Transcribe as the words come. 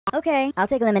Okay, I'll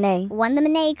take lemonade. One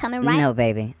lemonade coming right. No,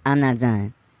 baby, I'm not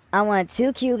done. I want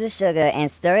 2 cubes of sugar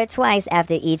and stir it twice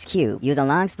after each cube. Use a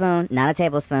long spoon, not a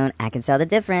tablespoon. I can tell the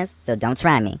difference, so don't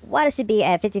try me. Water should be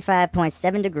at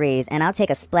 55.7 degrees, and I'll take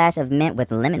a splash of mint with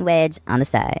lemon wedge on the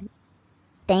side.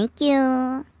 Thank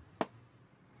you.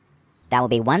 That will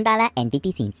be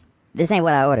 $1.50. This ain't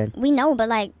what I ordered. We know, but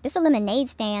like, this a lemonade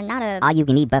stand, not a...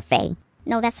 All-you-can-eat buffet.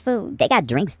 No, that's food. They got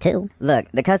drinks, too. Look,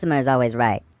 the customer is always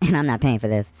right, and I'm not paying for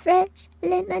this. Fresh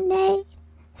lemonade,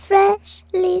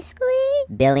 freshly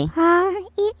squeezed. Billy. Heart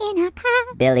in a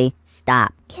cup. Billy,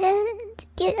 stop. Can't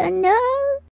get enough.